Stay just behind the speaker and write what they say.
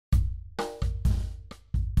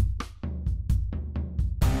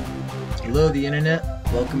Hello, the internet.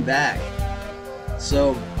 Welcome back.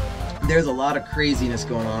 So, there's a lot of craziness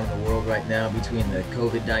going on in the world right now between the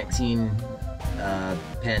COVID-19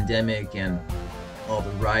 pandemic and all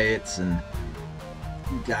the riots and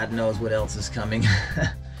God knows what else is coming.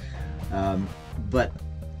 But,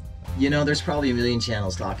 you know, there's probably a million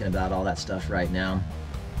channels talking about all that stuff right now.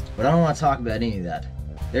 But I don't want to talk about any of that.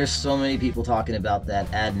 There's so many people talking about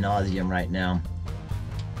that ad nauseum right now.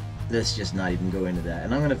 Let's just not even go into that.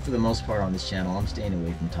 And I'm gonna, for the most part on this channel, I'm staying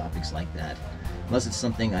away from topics like that, unless it's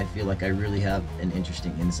something I feel like I really have an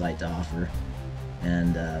interesting insight to offer,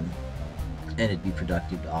 and it'd be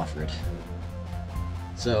productive to offer it.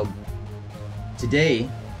 So today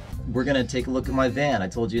we're gonna take a look at my van. I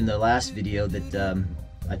told you in the last video that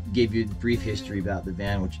I gave you a brief history about the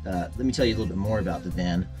van, which let me tell you a little bit more about the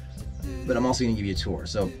van, but I'm also gonna give you a tour.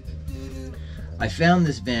 So I found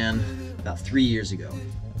this van about 3 years ago.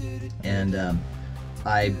 And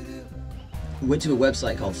I went to a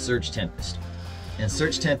website called Search Tempest, and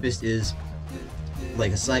Search Tempest is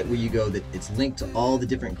like a site where you go that it's linked to all the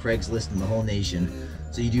different Craigslist in the whole nation.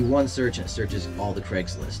 So you do one search and it searches all the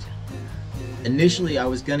Craigslist. Initially I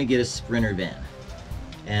was gonna get a Sprinter van,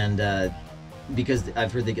 and because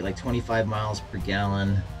I've heard they get like 25 miles per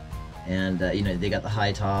gallon, and you know, they got the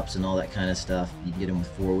high tops and all that kind of stuff. You can get them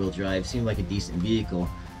with 4-wheel drive. Seemed like a decent vehicle.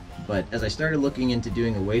 But as I started looking into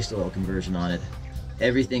doing a waste oil conversion on it,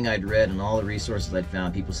 everything I'd read and all the resources I'd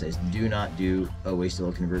found, people say do not do a waste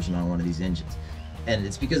oil conversion on one of these engines. And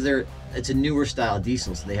it's because it's a newer style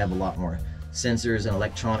diesel, so they have a lot more sensors and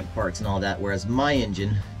electronic parts and all that, whereas my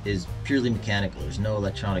engine is purely mechanical. There's no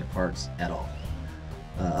electronic parts at all,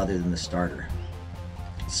 other than the starter.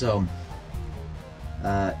 So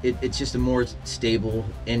it's just a more stable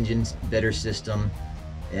engine, better system,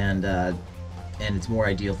 and it's more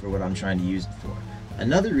ideal for what I'm trying to use it for.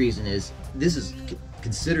 Another reason is this is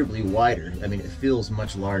considerably wider. I mean, it feels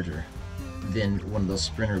much larger than one of those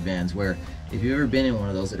Sprinter vans, where if you've ever been in one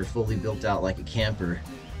of those that are fully built out like a camper,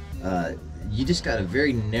 you just got a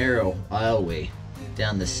very narrow aisleway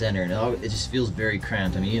down the center, and it just feels very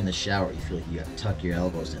cramped. I mean, even in the shower, you feel like you have to tuck your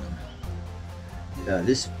elbows in them.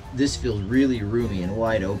 This feels really roomy and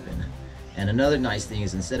wide open. And another nice thing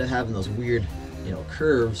is, instead of having those weird, you know,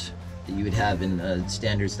 curves that you would have in a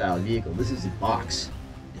standard style vehicle, this is a box.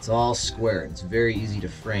 It's all square. It's very easy to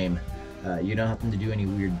frame. You don't have to do any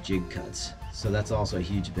weird jig cuts. So that's also a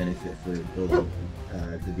huge benefit for building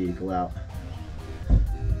the vehicle out.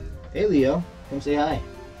 Hey Leo, come say hi.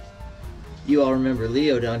 You all remember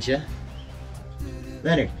Leo, don't you?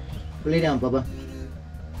 Leonard, lay down, Bubba.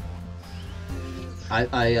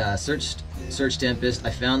 I searched Tempest. I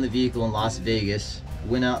found the vehicle in Las Vegas.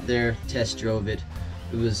 Went out there, test drove it.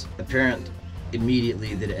 It was apparent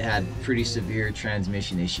immediately that it had pretty severe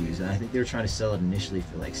transmission issues, and I think they were trying to sell it initially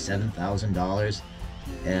for like $7,000,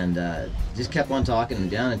 and just kept on talking them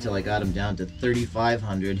down until I got them down to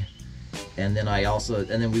 $3,500, and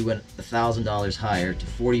then we went $1,000 higher to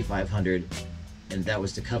 $4,500, and that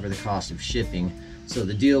was to cover the cost of shipping. So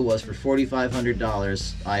the deal was, for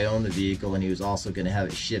 $4,500 I owned the vehicle, and he was also going to have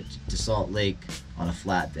it shipped to Salt Lake on a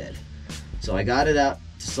flatbed. So I got it out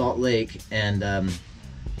to Salt Lake, and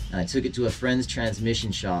I took it to a friend's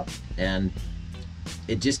transmission shop, and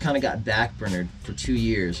it just kind of got backburnered for 2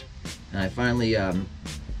 years. And I finally, and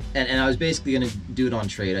I was basically going to do it on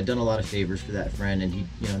trade. I'd done a lot of favors for that friend, and he,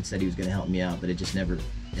 you know, said he was going to help me out, but it just never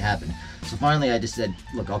happened. So finally I just said,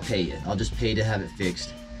 look, I'll pay you. I'll just pay to have it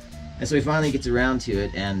fixed. And so he finally gets around to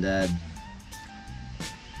it, and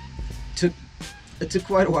it took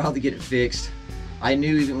quite a while to get it fixed. I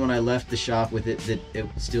knew even when I left the shop with it that it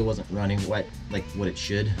still wasn't running like what it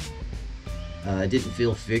should. It didn't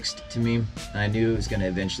feel fixed to me. I knew it was going to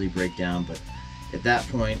eventually break down, but at that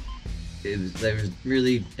point, it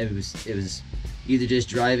was either just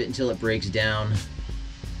drive it until it breaks down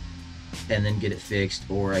and then get it fixed,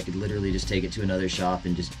 or I could literally just take it to another shop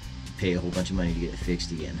and just pay a whole bunch of money to get it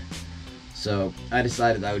fixed again. So I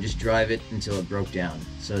decided I would just drive it until it broke down.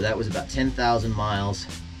 So that was about 10,000 miles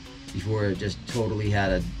before it just totally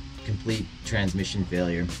had a complete transmission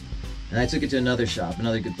failure. And I took it to another shop,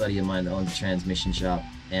 another good buddy of mine that owns a transmission shop,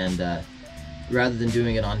 and rather than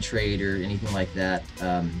doing it on trade or anything like that,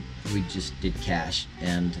 we just did cash.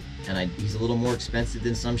 And he's a little more expensive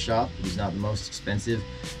than some shops. He's not the most expensive,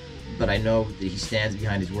 but I know that he stands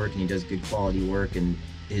behind his work and he does good quality work, and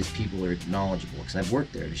his people are knowledgeable, because I've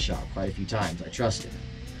worked there at his shop quite a few times. I trust him.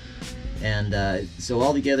 And so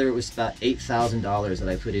altogether it was about $8,000 that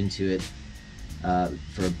I put into it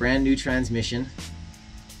for a brand new transmission,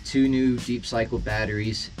 2 new deep cycle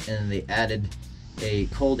batteries, and they added a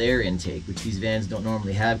cold air intake, which these vans don't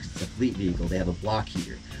normally have because it's a fleet vehicle. They have a block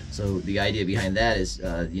heater. So the idea behind that is,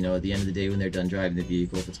 you know, at the end of the day when they're done driving the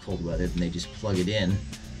vehicle, if it's cold weather, then they just plug it in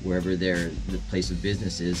wherever the place of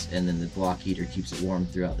business is, and then the block heater keeps it warm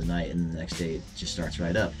throughout the night, and the next day it just starts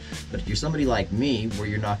right up. But if you're somebody like me, where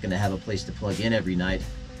you're not going to have a place to plug in every night,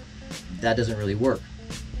 that doesn't really work.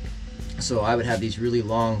 So I would have these really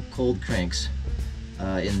long cold cranks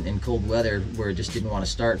in cold weather where it just didn't want to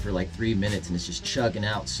start for like 3 minutes, and it's just chugging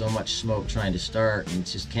out so much smoke trying to start, and it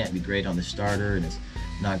just can't be great on the starter, and it's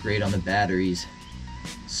not great on the batteries.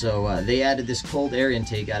 So they added this cold air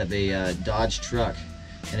intake out of a Dodge truck,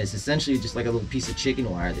 and it's essentially just like a little piece of chicken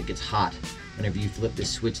wire that gets hot whenever you flip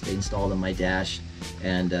this switch they installed on my dash,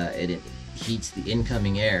 and it heats the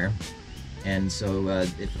incoming air. And so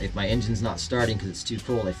if my engine's not starting because it's too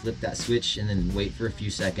cold, I flip that switch and then wait for a few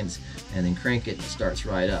seconds and then crank it, and it starts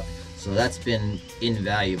right up. So that's been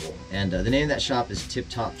invaluable. And the name of that shop is Tip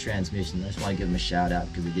Top Transmission. I just want to give them a shout out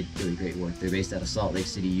because they did really great work. They're based out of Salt Lake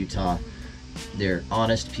City, Utah. They're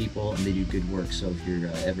honest people and they do good work. So if you're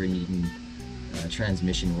ever needing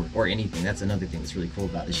transmission work or anything, that's another thing that's really cool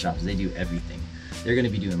about this shop, is they do everything. They're going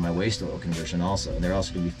to be doing my waste oil conversion also, and they're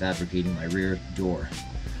also going to be fabricating my rear door.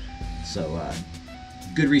 So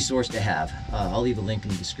good resource to have. I'll leave a link in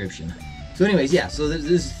the description. So anyways, yeah, so this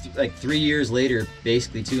is like 3 years later,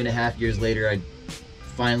 basically 2.5 years later, I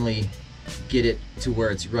finally get it to where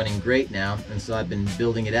it's running great now, and so I've been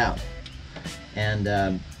building it out.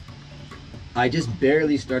 And I just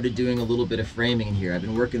barely started doing a little bit of framing in here. I've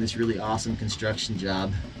been working this really awesome construction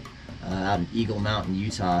job out in Eagle Mountain,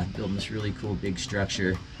 Utah, building this really cool big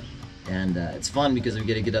structure. And it's fun because we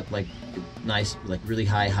get to get up like nice, like really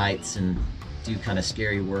high heights and do kind of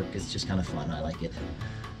scary work. It's just kind of fun. I like it.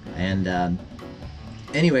 And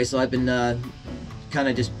anyway, so I've been kind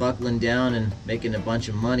of just buckling down and making a bunch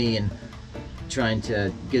of money and trying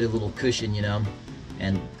to get a little cushion, you know,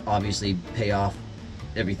 and obviously pay off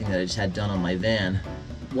everything that I just had done on my van.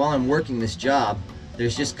 While I'm working this job,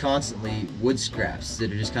 there's just constantly wood scraps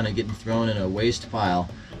that are just kind of getting thrown in a waste pile.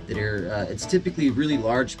 That are, it's typically really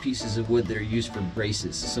large pieces of wood that are used for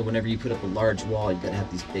braces. So whenever you put up a large wall, you've got to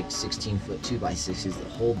have these big 16-foot 2x6s that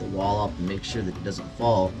hold the wall up and make sure that it doesn't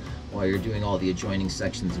fall while you're doing all the adjoining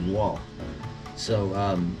sections of wall.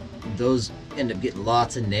 So those end up getting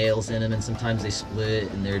lots of nails in them, and sometimes they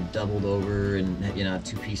split and they're doubled over and, you know, have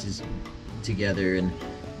two pieces together, and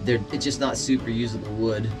it's just not super usable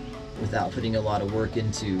wood without putting a lot of work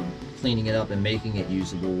into cleaning it up and making it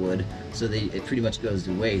usable wood. So it pretty much goes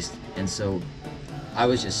to waste. And so I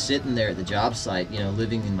was just sitting there at the job site, you know,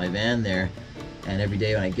 living in my van there, and every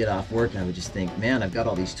day when I get off work, I would just think, man, I've got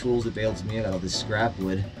all these tools available to me, I got all this scrap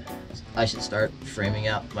wood, I should start framing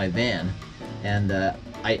out my van. And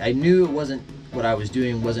I knew it wasn't, what I was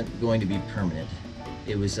doing wasn't going to be permanent.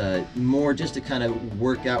 It was more just to kind of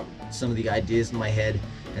work out some of the ideas in my head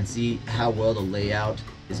and see how well the layout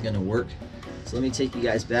is going to work. So let me take you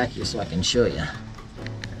guys back here so I can show you.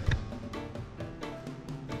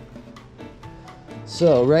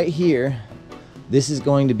 So right here, this is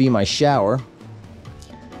going to be my shower,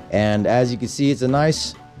 and as you can see, it's a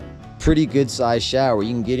nice, pretty good sized shower.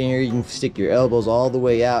 You can get in here, you can stick your elbows all the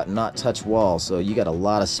way out and not touch walls, so you got a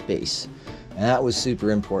lot of space, and that was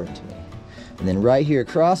super important to me. And then right here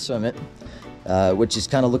across from it, which is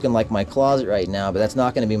kind of looking like my closet right now, but that's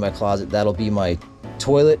not going to be my closet, that'll be my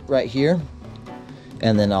toilet right here.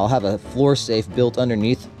 And then I'll have a floor safe built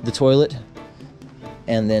underneath the toilet,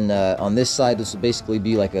 and then on this side this will basically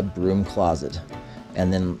be like a broom closet,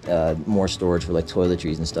 and then more storage for like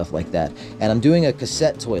toiletries and stuff like that. And I'm doing a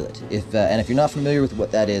cassette toilet. And if you're not familiar with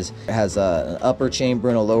what that is, it has an upper chamber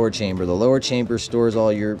and a lower chamber. The lower chamber stores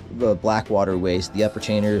all your black water waste. The upper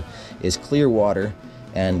chamber is clear water,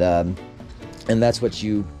 and that's what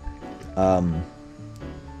you they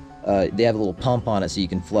have a little pump on it so you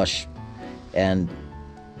can flush, and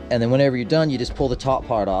then whenever you're done, you just pull the top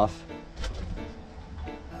part off.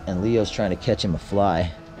 And Leo's trying to catch him a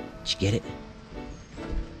fly. Did you get it?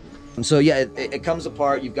 And so yeah, it comes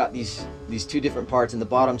apart. You've got these two different parts, and the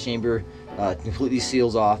bottom chamber completely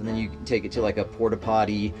seals off, and then you can take it to like a porta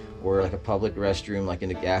potty or like a public restroom, like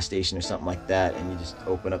in a gas station or something like that, and you just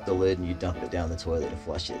open up the lid and you dump it down the toilet and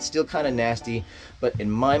flush it. It's still kind of nasty, but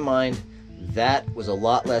in my mind, that was a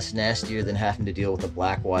lot less nastier than having to deal with a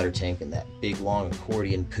black water tank and that big long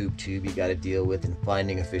accordion poop tube you got to deal with, and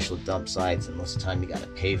finding official dump sites, and most of the time you got to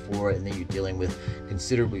pay for it, and then you're dealing with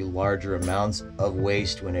considerably larger amounts of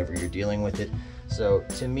waste whenever you're dealing with it. So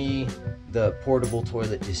to me, the portable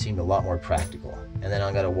toilet just seemed a lot more practical, and then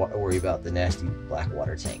I got to worry about the nasty black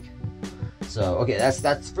water tank. So okay, that's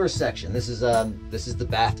the first section. This is the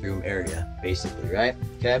bathroom area, basically, right?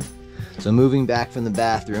 Okay. So moving back from the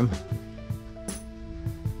bathroom.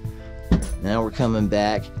 Now we're coming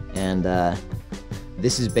back, and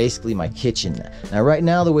this is basically my kitchen. Now right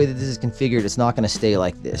now, the way that this is configured, it's not gonna stay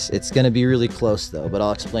like this. It's gonna be really close though, but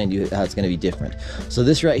I'll explain to you how it's gonna be different. So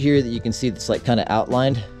this right here that you can see that's like kind of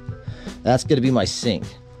outlined, that's gonna be my sink.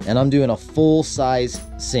 And I'm doing a full size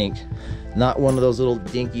sink, not one of those little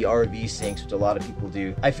dinky RV sinks, which a lot of people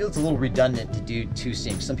do. I feel it's a little redundant to do 2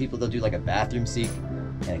 sinks. Some people, they'll do like a bathroom sink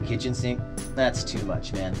and a kitchen sink. That's too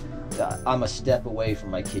much, man. I'm a step away from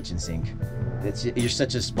my kitchen sink. You're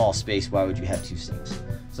such a small space, why would you have 2 sinks?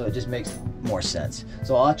 So it just makes more sense.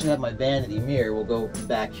 So I'll actually have my vanity mirror will go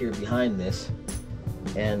back here behind this,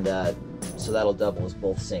 and so that'll double as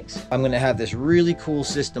both sinks. I'm gonna have this really cool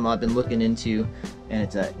system I've been looking into, and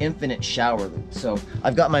it's an infinite shower loop. So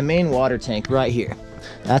I've got my main water tank right here.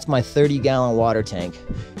 That's my 30-gallon water tank,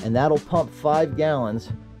 and that'll pump 5 gallons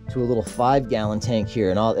to a little 5-gallon tank here,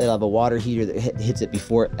 and it'll have a water heater that hits it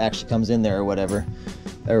before it actually comes in there or whatever.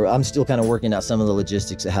 Or I'm still kind of working out some of the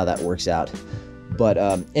logistics of how that works out. But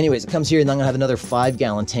anyways, it comes here, and I'm gonna have another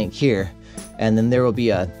 5-gallon tank here, and then there will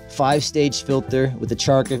be a 5-stage filter with a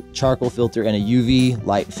charcoal filter and a UV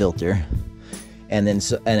light filter, and then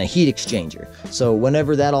and a heat exchanger. So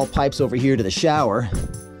whenever that all pipes over here to the shower,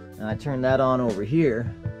 and I turn that on over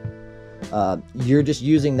here, you're just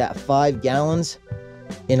using that 5 gallons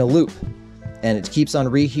in a loop, and it keeps on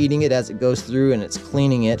reheating it as it goes through, and it's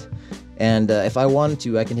cleaning it. And if I wanted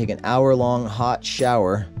to, I can take an hour-long hot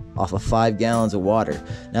shower off of 5 gallons of water.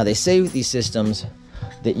 Now they say with these systems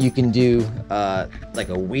that you can do like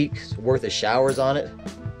a week's worth of showers on it.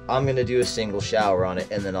 I'm gonna do a single shower on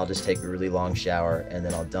it, and then I'll just take a really long shower, and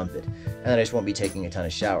then I'll dump it. And then I just won't be taking a ton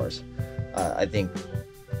of showers.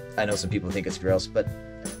 I know some people think it's gross, but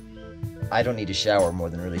I don't need to shower more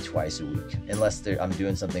than really twice a week, unless I'm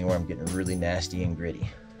doing something where I'm getting really nasty and gritty.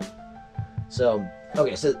 So,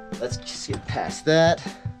 okay, so let's just get past that.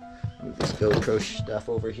 Move this GoPro stuff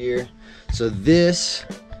over here. So this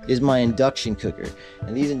is my induction cooker.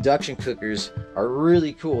 And these induction cookers are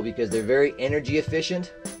really cool because they're very energy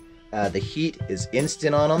efficient. The heat is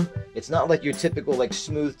instant on them. It's not like your typical like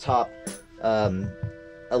smooth top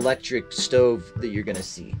electric stove that you're gonna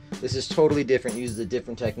see. This is totally different, uses a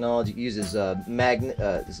different technology, uses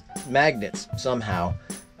magnets somehow.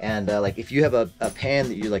 And like if you have a pan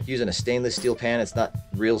that you're like using a stainless steel pan, it's not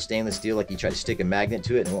real stainless steel, like you try to stick a magnet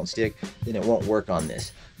to it and it won't stick, then it won't work on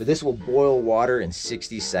this. But this will boil water in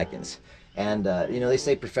 60 seconds. And you know, they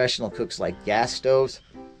say professional cooks like gas stoves.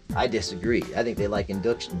 I disagree. I think they like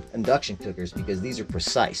induction cookers because these are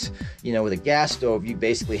precise. You know, with a gas stove, you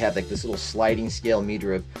basically have like this little sliding scale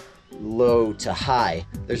meter of low to high.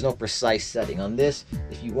 There's no precise setting. On this,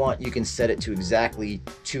 if you want, you can set it to exactly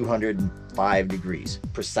 205 degrees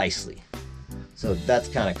precisely. So that's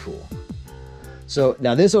kind of cool. So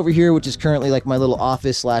now this over here, which is currently like my little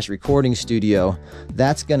office / recording studio,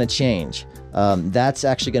 that's gonna change. That's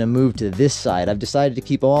actually gonna move to this side. I've decided to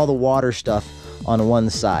keep all the water stuff on one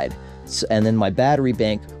side. And then my battery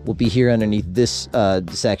bank will be here underneath this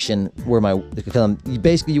section where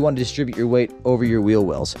basically you want to distribute your weight over your wheel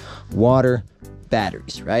wells. Water,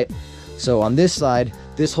 batteries, right? So on this side,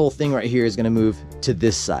 this whole thing right here is going to move to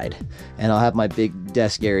this side. And I'll have my big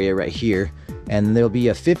desk area right here. And there'll be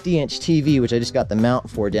a 50-inch TV, which I just got the mount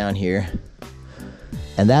for down here.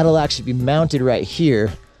 And that'll actually be mounted right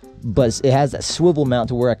here. But it has that swivel mount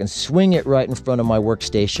to where I can swing it right in front of my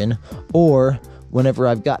workstation, or whenever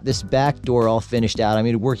I've got this back door all finished out, I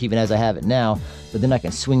mean, it'll work even as I have it now, but then I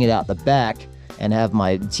can swing it out the back and have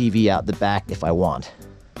my TV out the back if I want.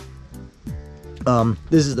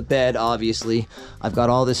 This is the bed, obviously. I've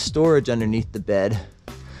got all this storage underneath the bed.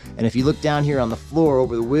 And if you look down here on the floor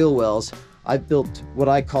over the wheel wells, I've built what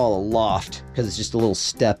I call a loft because it's just a little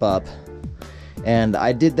step up. And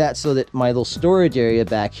I did that so that my little storage area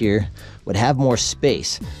back here would have more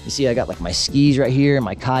space. You see, I got like my skis right here,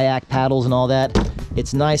 my kayak paddles and all that.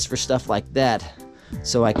 It's nice for stuff like that,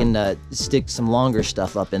 so I can stick some longer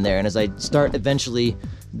stuff up in there. And as I start eventually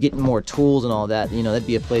getting more tools and all that, you know, that'd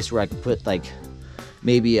be a place where I could put like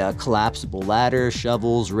maybe a collapsible ladder,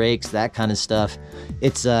 shovels, rakes, that kind of stuff.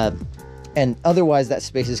 It's and otherwise that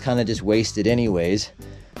space is kind of just wasted anyways.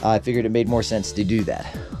 I figured it made more sense to do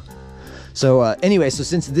that. So anyway, so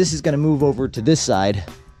since this is going to move over to this side,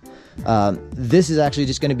 this is actually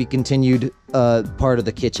just going to be continued part of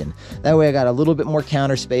the kitchen. That way I got a little bit more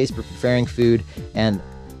counter space for preparing food, and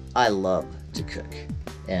I love to cook.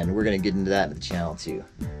 And we're going to get into that in the channel too.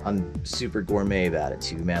 I'm super gourmet about it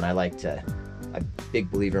too, man. I'm a big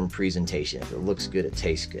believer in presentation. If it looks good, it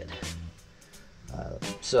tastes good.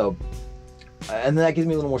 And then that gives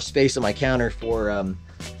me a little more space on my counter for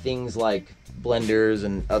things like blenders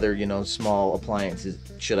and other, you know, small appliances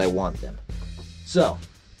should I want them. So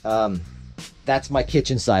that's my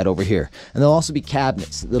kitchen side over here. And there'll also be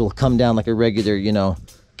cabinets that'll come down like a regular, you know,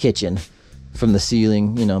 kitchen from the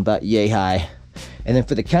ceiling, you know, about yay high. And then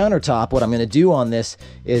for the countertop, what I'm going to do on this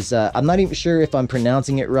is, I'm not even sure if I'm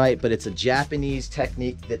pronouncing it right, but it's a Japanese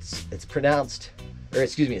technique it's pronounced, or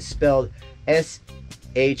excuse me, it's spelled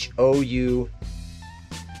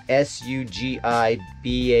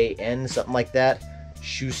S-H-O-U-S-U-G-I-B-A-N, something like that.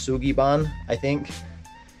 Shusugiban, I think.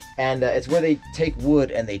 And it's where they take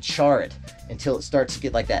wood and they char it until it starts to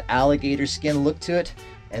get like that alligator skin look to it.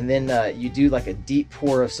 And then you do like a deep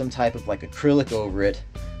pour of some type of like acrylic over it,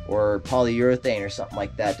 or polyurethane or something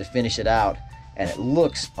like that to finish it out, and it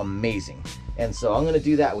looks amazing. And so I'm going to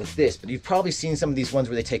do that with this. But you've probably seen some of these ones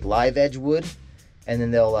where they take live edge wood and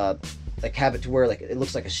then they'll like have it to where like it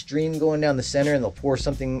looks like a stream going down the center, and they'll pour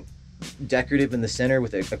something decorative in the center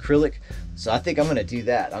with acrylic. So I think I'm going to do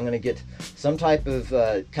that. I'm going to get some type of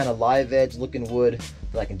kind of live edge looking wood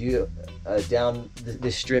that I can do down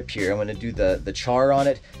this strip here. I'm going to do the char on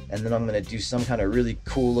it, and then I'm going to do some kind of really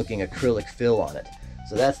cool looking acrylic fill on it.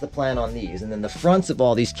 So that's the plan on these. And then the fronts of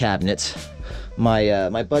all these cabinets,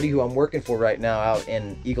 my buddy who I'm working for right now out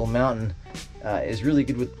in Eagle Mountain is really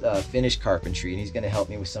good with finish carpentry, and he's going to help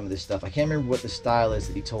me with some of this stuff. I can't remember what the style is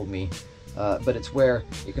that he told me, but it's where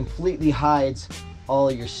it completely hides all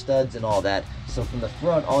of your studs and all that. So from the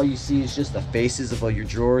front, all you see is just the faces of all your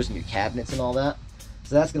drawers and your cabinets and all that.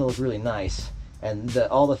 So that's going to look really nice. And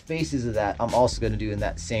all the faces of that I'm also going to do in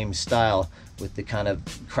that same style with the kind of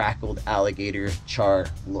crackled alligator char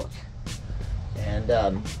look.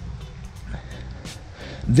 And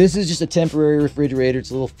this is just a temporary refrigerator. It's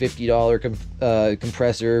a little $50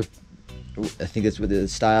 compressor. I think that's with the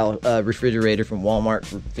style refrigerator from Walmart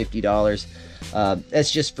for $50. That's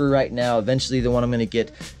just for right now. Eventually the one I'm going to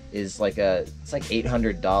get is like it's like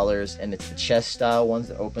 $800, and it's the chest style ones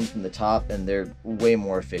that open from the top, and they're way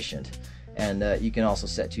more efficient. And you can also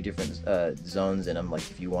set 2 different zones in them, like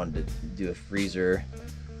if you wanted to do a freezer,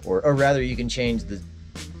 or rather you can change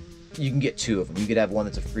you can get 2 of them. You could have one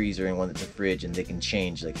that's a freezer and one that's a fridge, and they can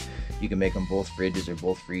change, like you can make them both fridges or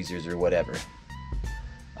both freezers or whatever.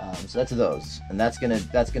 So that's those, and that's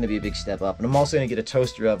gonna be a big step up. And I'm also gonna get a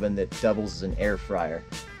toaster oven that doubles as an air fryer,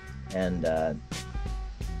 and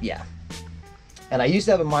yeah. And I used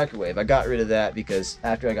to have a microwave. I got rid of that because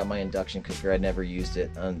after I got my induction cooker, I never used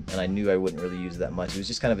it, and I knew I wouldn't really use it that much. It was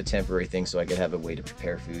just kind of a temporary thing so I could have a way to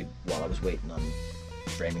prepare food while I was waiting on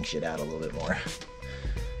framing shit out a little bit more.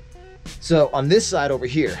 So on this side over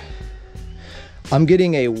here, I'm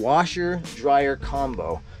getting a washer dryer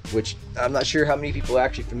combo, which I'm not sure how many people are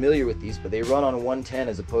actually familiar with these, but they run on 110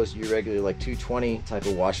 as opposed to your regular like 220 type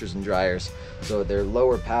of washers and dryers. So they're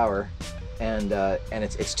lower power. And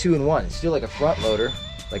it's 2-in-1. It's still like a front loader,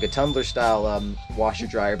 like a tumbler style washer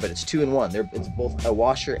dryer, but it's 2-in-1. It's both a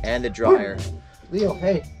washer and a dryer. Leo,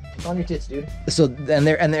 hey, it's on your tits, dude. So and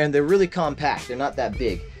they're really compact. They're not that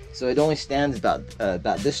big. So it only stands about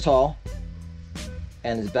this tall,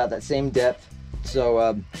 and it's about that same depth.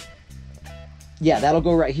 So yeah, that'll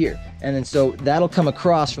go right here, and then so that'll come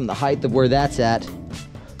across from the height of where that's at.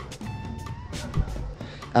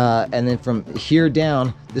 And then from here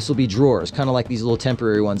down, this will be drawers, kind of like these little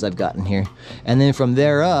temporary ones I've gotten here. And then from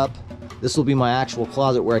there up, this will be my actual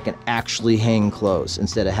closet where I can actually hang clothes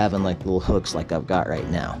instead of having like little hooks like I've got right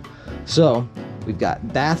now. So we've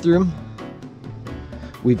got bathroom,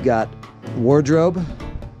 we've got wardrobe,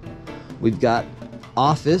 we've got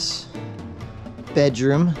office,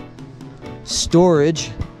 bedroom, storage,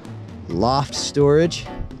 loft storage,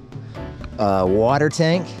 water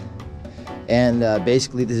tank, and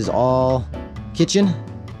basically this is all kitchen.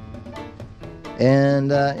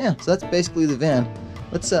 And yeah, so that's basically the van.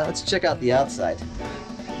 Let's check out the outside.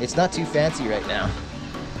 It's not too fancy right now.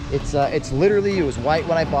 It's literally, it was white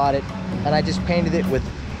when I bought it, and I just painted it with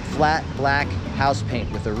flat black house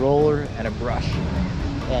paint with a roller and a brush.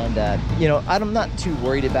 And you know, I'm not too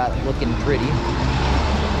worried about it looking pretty.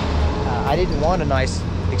 I didn't want a nice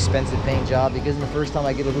expensive paint job because the first time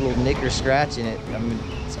I get a little nick or scratch in it, I mean,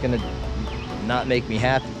 it's gonna not make me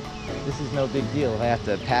happy. This is no big deal if I have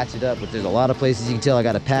to patch it up, but there's a lot of places you can tell I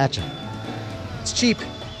gotta patch them. It's cheap.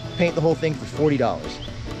 Paint the whole thing for $40.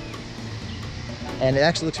 And it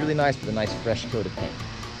actually looks really nice with a nice fresh coat of paint.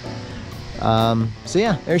 So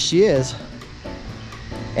yeah, there she is.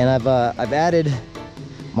 And I've added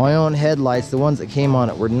my own headlights. The ones that came on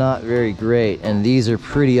it were not very great, and these are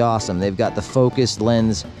pretty awesome. They've got the focused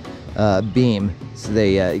lens beam, so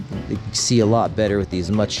they see a lot better with these,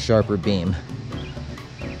 much sharper beam.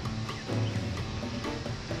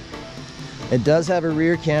 It does have a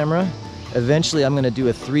rear camera. Eventually I'm going to do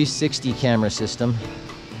a 360 camera system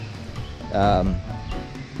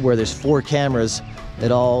where there's 4 cameras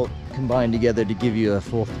that all combine together to give you a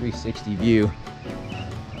full 360 view.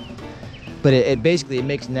 But it basically it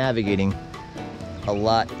makes navigating a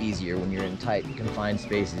lot easier when you're in tight confined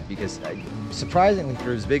spaces, because surprisingly,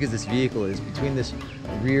 for as big as this vehicle is, between this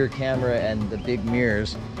rear camera and the big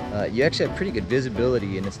mirrors, you actually have pretty good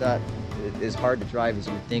visibility, and it's not as hard to drive as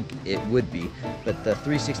you would think it would be. But the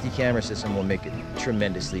 360 camera system will make it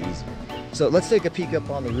tremendously easier. So let's take a peek up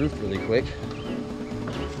on the roof really quick.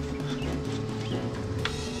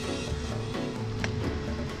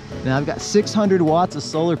 Now I've got 600 watts of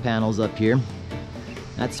solar panels up here.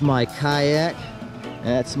 That's my kayak.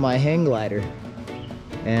 That's my hang glider.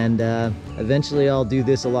 And eventually I'll do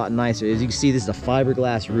this a lot nicer. As you can see, this is a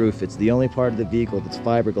fiberglass roof. It's the only part of the vehicle that's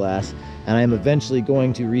fiberglass, and I am eventually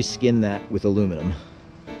going to reskin that with aluminum.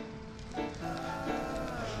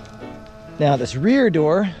 Now this rear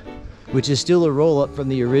door, which is still a roll-up from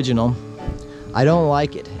the original, I don't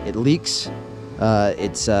like it. It leaks,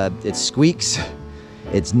 it squeaks,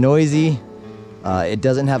 it's noisy. It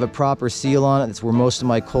doesn't have a proper seal on it. It's where most of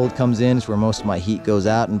my cold comes in. It's where most of my heat goes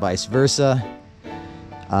out, and vice versa.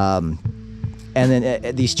 And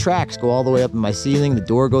then these tracks go all the way up in my ceiling. The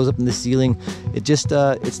door goes up in the ceiling. It just,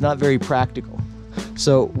 it's not very practical.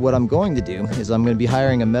 So what I'm going to do is I'm going to be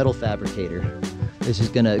hiring a metal fabricator. This is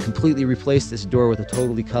going to completely replace this door with a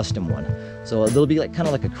totally custom one. So it'll be like kind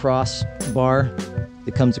of like a cross bar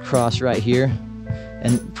that comes across right here,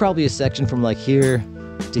 and probably a section from like here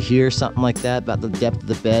to here, something like that, about the depth of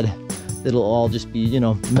the bed. It'll all just be, you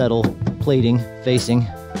know, metal plating facing.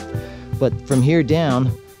 But from here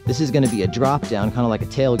down, this is going to be a drop down, kind of like a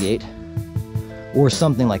tailgate or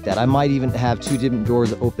something like that. I might even have 2 different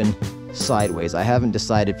doors open sideways. I haven't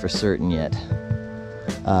decided for certain yet.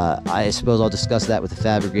 I suppose I'll discuss that with the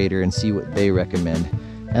fabricator and see what they recommend.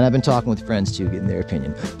 And I've been talking with friends too, getting their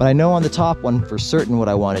opinion. But I know on the top one for certain what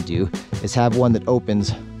I want to do is have one that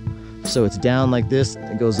opens so it's down like this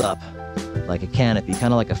and goes up like a canopy,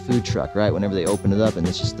 kind of like a food truck, right? Whenever they open it up and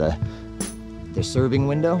it's just their serving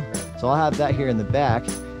window. So I'll have that here in the back,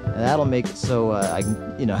 and that'll make it so I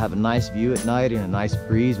can, you know, have a nice view at night and a nice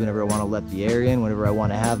breeze whenever I want to let the air in, whenever I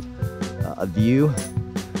want to have a view.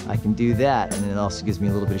 I can do that, and then it also gives me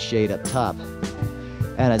a little bit of shade up top.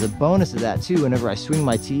 And as a bonus of that too, whenever I swing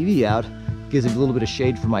my TV out, it gives it a little bit of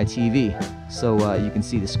shade for my TV, so you can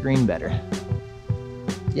see the screen better.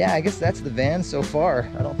 Yeah, I guess that's the van so far.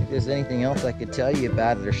 I don't think there's anything else I could tell you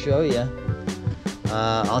about it or show you.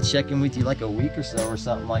 I'll check in with you like a week or so or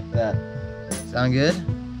something like that. Sound good?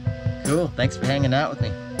 Cool. Thanks for hanging out with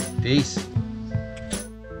me. Peace.